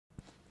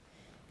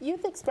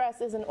Youth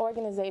Express is an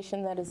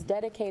organization that is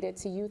dedicated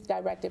to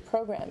youth-directed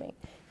programming.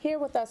 Here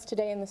with us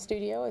today in the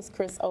studio is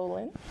Chris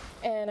Olin,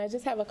 and I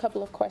just have a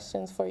couple of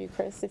questions for you,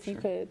 Chris. If you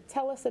could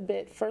tell us a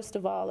bit, first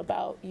of all,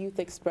 about Youth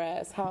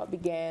Express, how it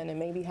began, and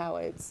maybe how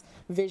its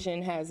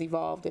vision has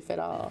evolved, if at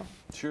all.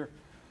 Sure.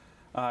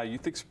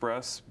 Youth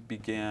Express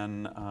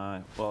began,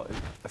 well,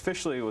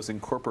 officially it was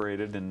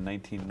incorporated in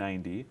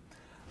 1990,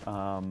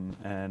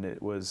 and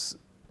it was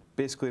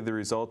basically the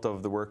result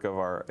of the work of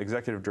our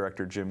executive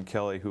director, Jim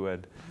Kelly, who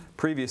had,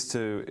 previous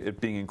to it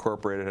being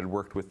incorporated, had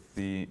worked with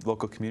the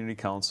local community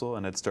council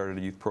and had started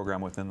a youth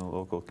program within the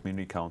local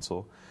community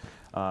council.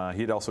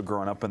 He had also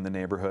grown up in the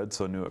neighborhood,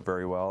 so knew it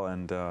very well,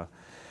 and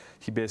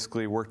he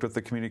basically worked with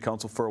the community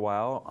council for a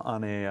while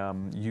on a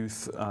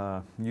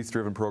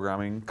youth-driven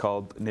programming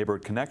called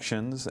Neighborhood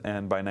Connections,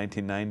 and by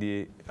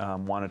 1990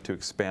 wanted to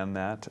expand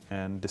that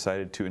and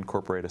decided to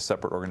incorporate a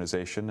separate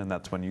organization, and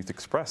that's when Youth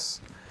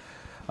Express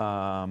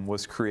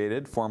was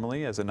created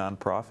formally as a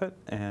nonprofit.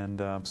 And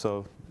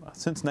so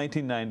since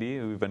 1990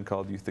 we've been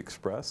called Youth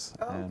Express.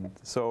 Oh, okay. And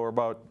so we're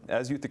about,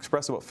 as Youth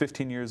Express, about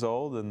 15 years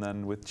old, and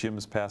then with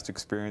Jim's past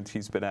experience,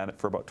 he's been at it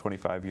for about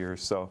 25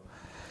 years.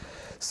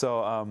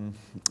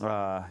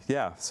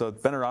 Yeah, so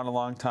it's been around a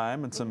long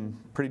time, and some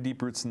pretty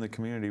deep roots in the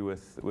community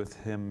with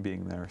him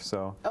being there.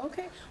 So.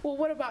 Okay. Well,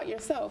 what about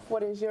yourself?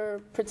 What is your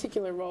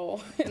particular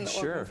role in the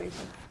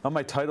organization? Well,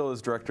 my title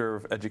is Director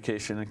of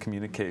Education and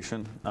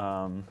Communication.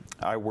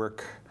 I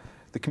work.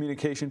 The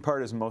communication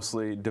part is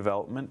mostly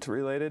development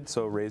related,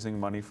 so raising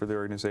money for the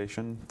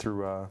organization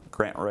through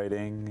grant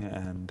writing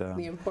and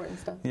the important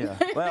stuff. Yeah,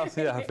 well,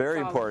 yeah, very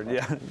important.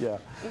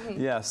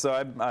 Yeah.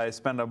 So I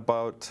spend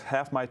about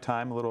half my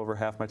time, a little over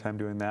half my time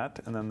doing that,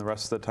 and then the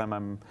rest of the time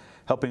I'm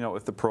helping out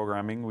with the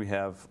programming. We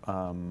have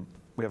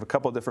a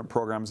couple of different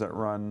programs that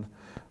run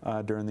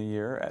during the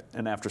year.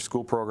 An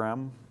after-school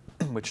program,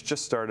 which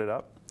just started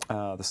up,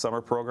 the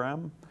summer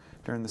program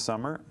during the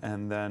summer,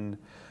 and then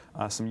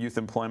some youth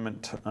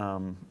employment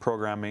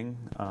programming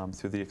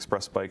through the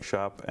Express Bike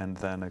Shop, and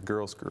then a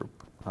girls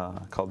group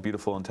called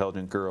Beautiful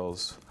Intelligent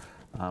Girls,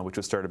 which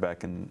was started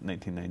back in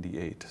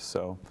 1998.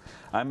 So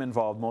I'm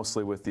involved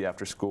mostly with the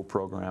after-school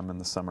program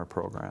and the summer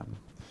program.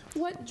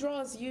 What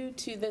draws you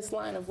to this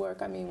line of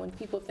work? I mean, when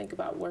people think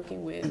about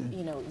working with,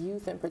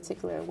 youth in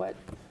particular,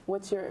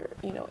 what's your,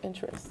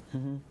 interest?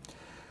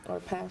 Or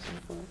passion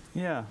for?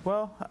 Yeah,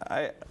 well,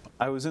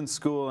 I was in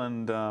school,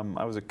 and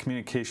I was a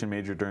communication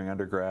major during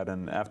undergrad,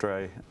 and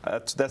after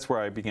that's where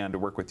I began to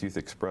work with Youth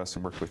Express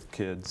and work with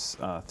kids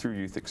through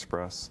Youth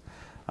Express.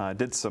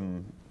 Did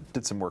some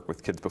work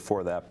with kids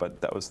before that,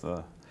 but that was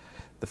the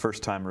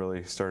first time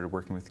really started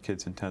working with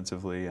kids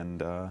intensively,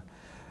 and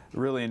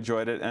really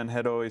enjoyed it, and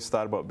had always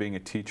thought about being a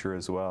teacher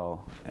as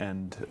well.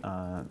 And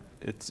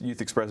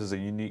Youth Express is a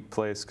unique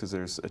place because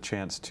there's a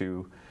chance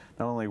to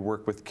not only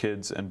work with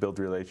kids and build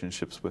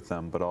relationships with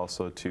them, but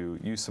also to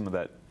use some of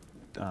that,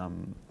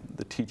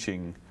 the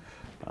teaching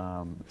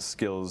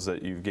skills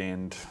that you've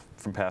gained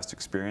from past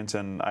experience.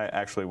 And I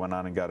actually went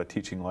on and got a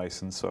teaching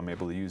license, so I'm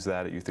able to use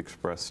that at Youth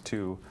Express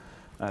too,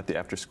 at the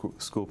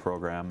after-school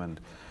program. And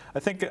I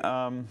think,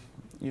 I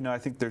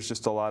think there's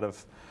just a lot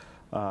of,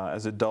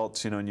 as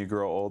adults, when you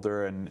grow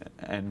older,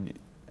 and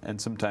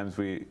sometimes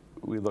we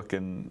look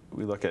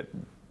at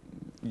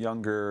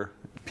younger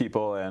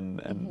people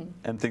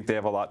and think they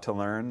have a lot to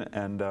learn,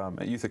 and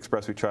at Youth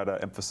Express we try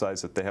to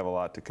emphasize that they have a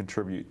lot to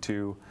contribute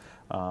to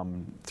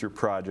through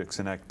projects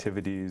and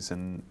activities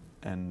and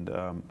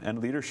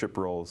leadership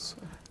roles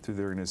through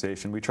the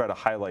organization. We try to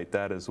highlight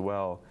that as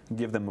well and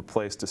give them a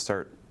place to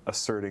start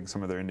asserting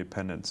some of their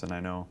independence, and I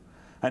know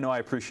I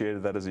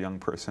appreciated that as a young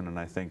person, and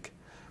I think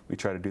we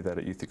try to do that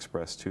at Youth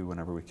Express too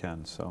whenever we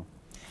can. So.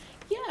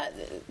 Yeah,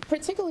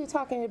 particularly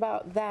talking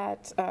about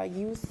that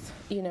youth,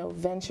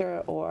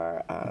 venture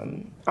or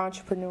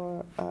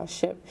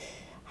entrepreneurship.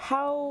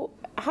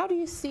 How do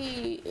you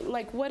see,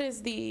 what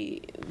is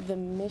the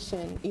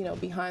mission,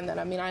 behind that?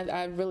 I mean,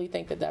 I really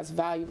think that that's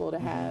valuable to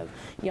have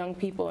young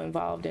people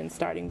involved in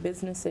starting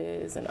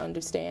businesses and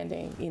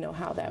understanding,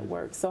 how that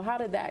works. So how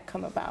did that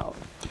come about?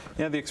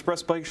 Yeah, the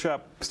Express Bike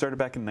Shop started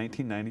back in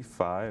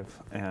 1995,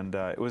 and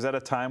it was at a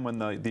time when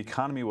the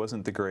economy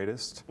wasn't the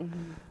greatest.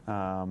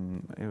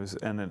 It was,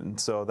 and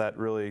so that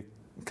really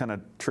kind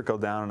of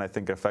trickled down, and I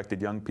think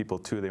affected young people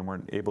too. They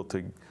weren't able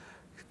to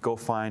go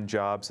find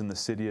jobs in the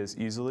city as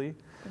easily.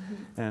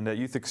 And at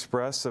Youth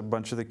Express, a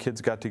bunch of the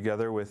kids got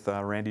together with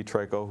Randy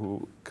Trico,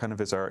 who kind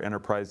of is our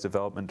enterprise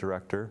development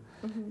director,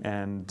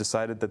 and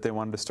decided that they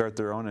wanted to start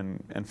their own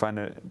and find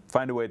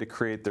a way to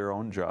create their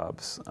own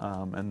jobs.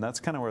 And that's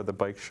kind of where the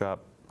bike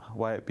shop,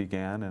 why it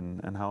began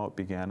and how it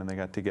began. And they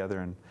got together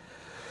and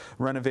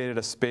renovated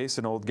a space,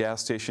 an old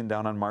gas station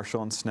down on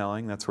Marshall and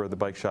Snelling. That's where the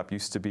bike shop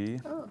used to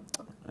be.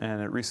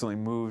 And it recently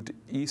moved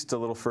east a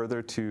little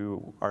further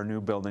to our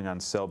new building on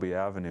Selby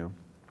Avenue.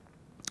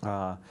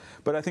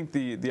 But I think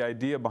the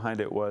idea behind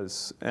it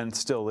was, and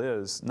still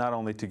is, not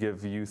only to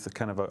give youth a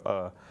kind of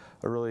a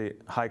really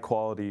high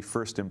quality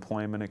first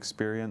employment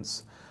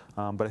experience,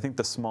 but I think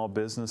the small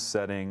business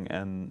setting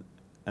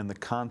and the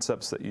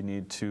concepts that you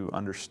need to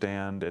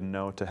understand and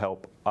know to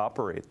help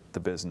operate the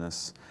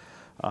business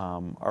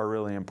are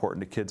really important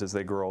to kids as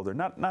they grow older.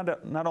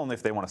 Not only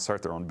if they want to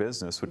start their own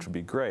business, which would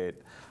be great.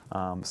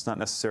 It's not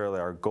necessarily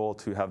our goal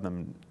to have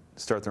them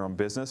start their own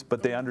business,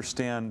 but they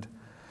understand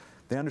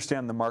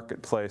the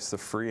marketplace, the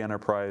free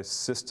enterprise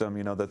system,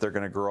 you know, that they're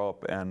going to grow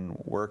up and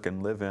work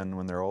and live in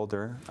when they're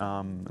older.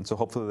 And so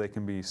hopefully they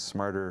can be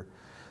smarter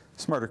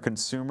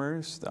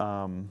consumers.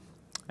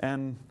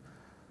 And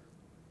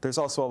there's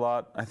also a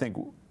lot, I think,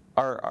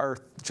 our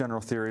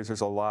general theory is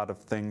there's a lot of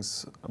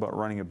things about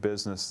running a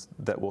business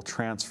that will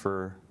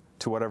transfer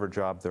to whatever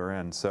job they're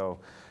in. So,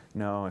 you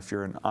know, if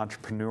you're an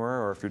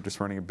entrepreneur or if you're just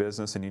running a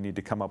business and you need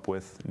to come up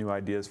with new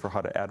ideas for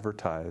how to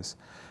advertise,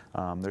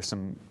 there's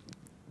some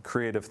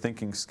creative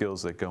thinking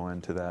skills that go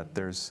into that.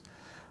 There's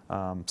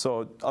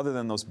so other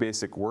than those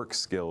basic work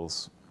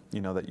skills,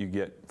 you know, that you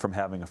get from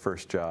having a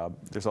first job,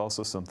 there's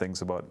also some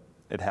things about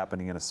it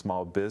happening in a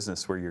small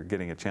business where you're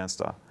getting a chance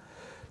to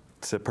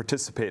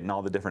participate in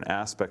all the different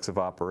aspects of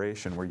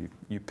operation, where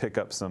you pick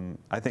up some,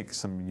 I think,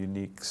 some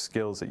unique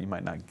skills that you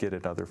might not get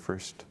at other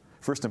first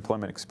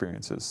employment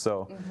experiences.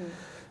 So,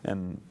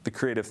 and the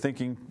creative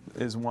thinking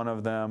is one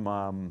of them.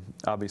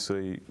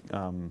 Obviously,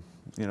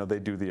 you know, they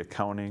do the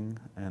accounting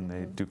and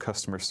they do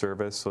customer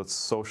service, so it's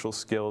social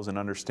skills and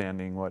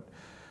understanding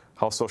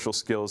how social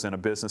skills in a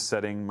business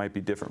setting might be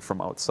different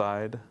from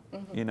outside,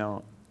 you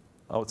know,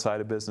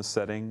 outside a business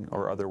setting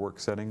or other work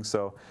settings.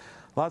 So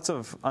lots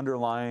of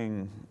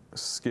underlying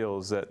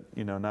skills that,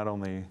 you know, not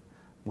only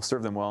will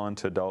serve them well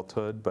into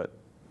adulthood, but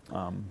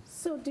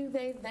so do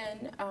they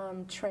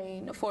then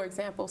train, for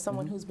example,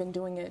 someone who's been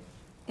doing it,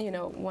 you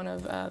know, one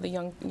of the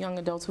young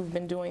adults who've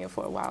been doing it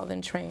for a while,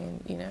 then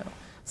train, you know,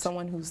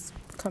 someone who's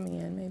coming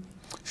in maybe?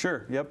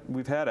 Sure, yep.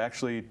 We've had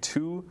actually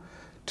two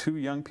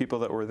young people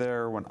that were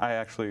there when I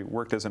actually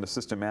worked as an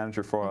assistant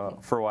manager for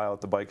a while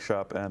at the bike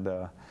shop, and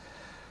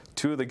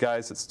two of the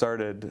guys that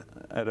started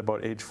at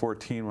about age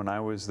 14 when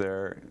I was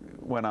there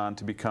went on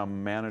to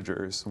become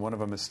managers. One of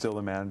them is still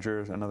a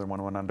manager. Another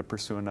one went on to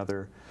pursue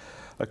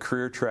a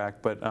career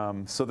track. But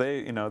so they,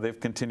 you know, they've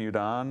continued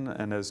on,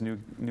 and as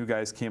new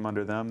guys came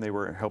under them, they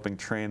were helping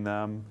train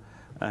them,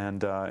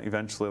 and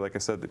eventually, like I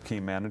said, they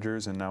became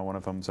managers, and now one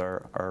of them's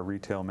our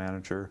retail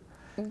manager.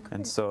 Okay.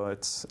 And so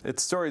it's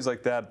stories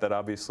like that that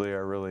obviously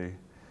are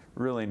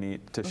really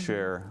neat to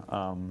share.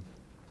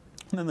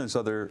 And then there's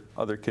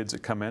other kids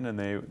that come in and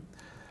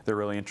they're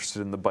really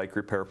interested in the bike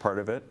repair part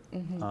of it,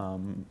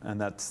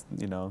 and that's,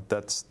 you know,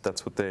 that's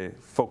what they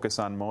focus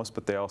on most.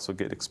 But they also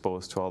get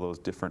exposed to all those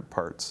different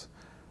parts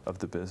of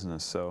the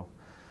business. So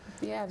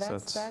yeah,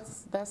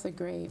 that's a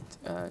great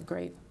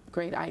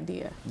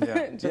idea.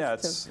 Yeah,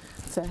 just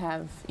to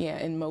have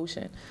in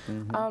motion.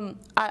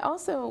 I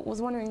also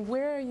was wondering,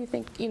 where you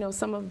think, you know,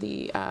 some of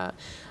the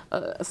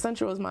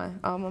Central is my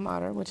alma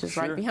mater, which is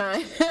right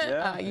behind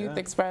Youth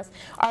Express.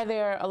 Are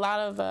there a lot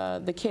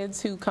of the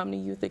kids who come to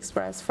Youth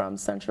Express from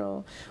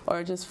Central,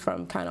 or just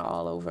from kind of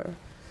all over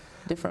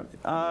different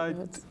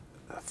neighborhoods?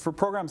 For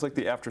programs like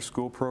the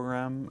after-school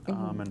program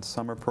and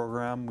summer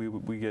program,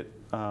 we get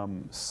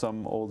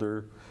some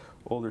older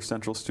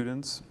Central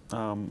students.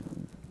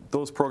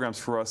 Those programs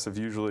for us have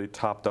usually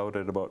topped out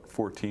at about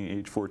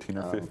age 14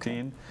 or 15.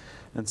 Okay.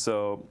 And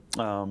so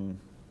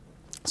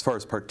as far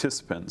as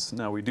participants,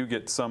 now we do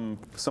get some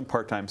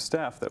part-time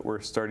staff that we're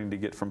starting to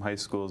get from high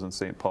schools in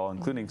St. Paul,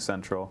 including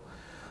Central,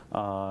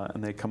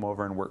 and they come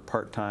over and work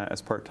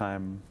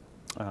part-time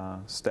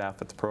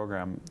staff at the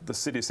program. The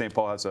city of St.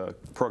 Paul has a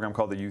program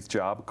called the Youth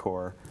Job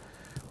Corps,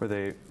 where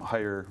they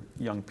hire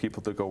young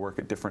people to go work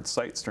at different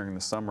sites during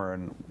the summer,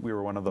 and we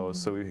were one of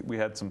those. So we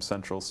had some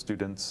Central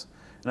students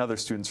and other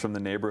students from the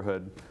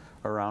neighborhood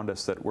around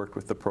us that worked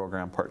with the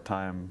program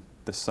part-time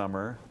this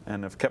summer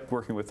and have kept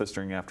working with us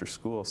during after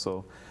school.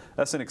 So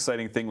that's an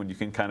exciting thing when you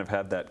can kind of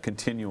have that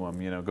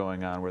continuum, you know,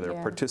 going on, where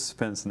they're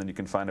participants, and then you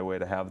can find a way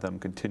to have them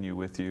continue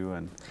with you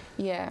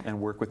and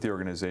work with the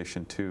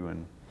organization too.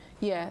 And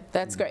yeah,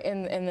 that's great,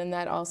 and then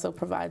that also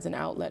provides an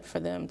outlet for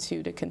them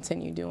to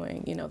continue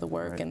doing, you know, the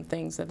work and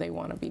things that they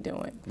want to be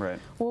doing. Right.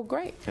 Well,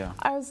 great. Yeah.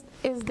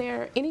 Is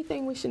there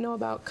anything we should know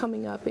about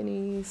coming up?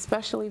 Any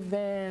special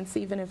events,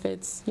 even if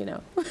it's, you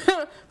know,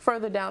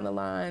 further down the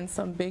line,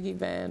 some big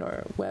event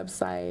or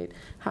website?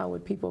 How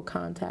would people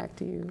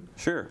contact you?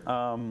 Sure.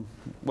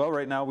 Well,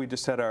 right now we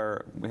had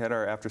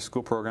our after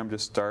school program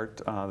just start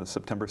the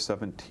September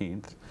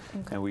 17th,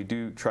 and we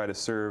do try to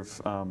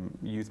serve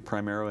youth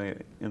primarily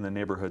in the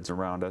neighborhoods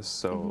around us,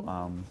 so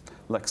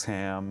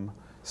Lexham,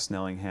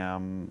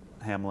 Snellingham,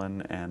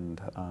 Hamlin,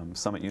 and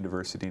Summit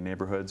University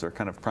neighborhoods are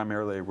kind of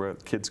primarily where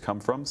kids come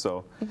from.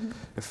 So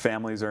if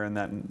families are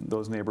in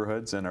those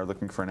neighborhoods and are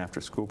looking for an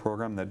after-school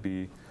program, that'd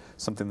be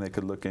something they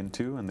could look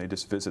into, and they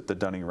just visit the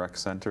Dunning Rec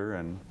Center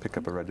and pick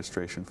up a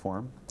registration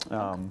form.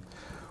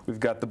 We've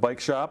got the bike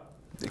shop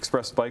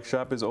Express Bike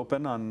Shop is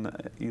open on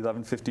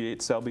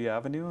 1158 Selby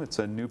Avenue. It's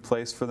a new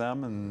place for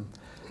them, and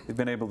they've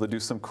been able to do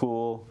some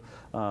cool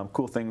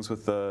things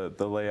with the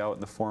layout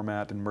and the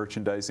format and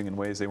merchandising in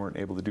ways they weren't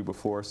able to do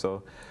before.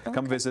 So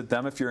come visit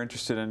them if you're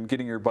interested in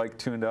getting your bike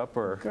tuned up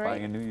or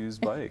buying a new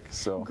used bike.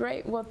 So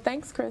Great. Well,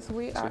 thanks, Chris.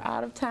 We are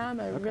out of time.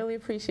 I really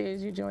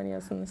appreciated you joining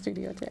us in the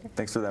studio today.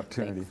 Thanks for the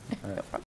opportunity. All right.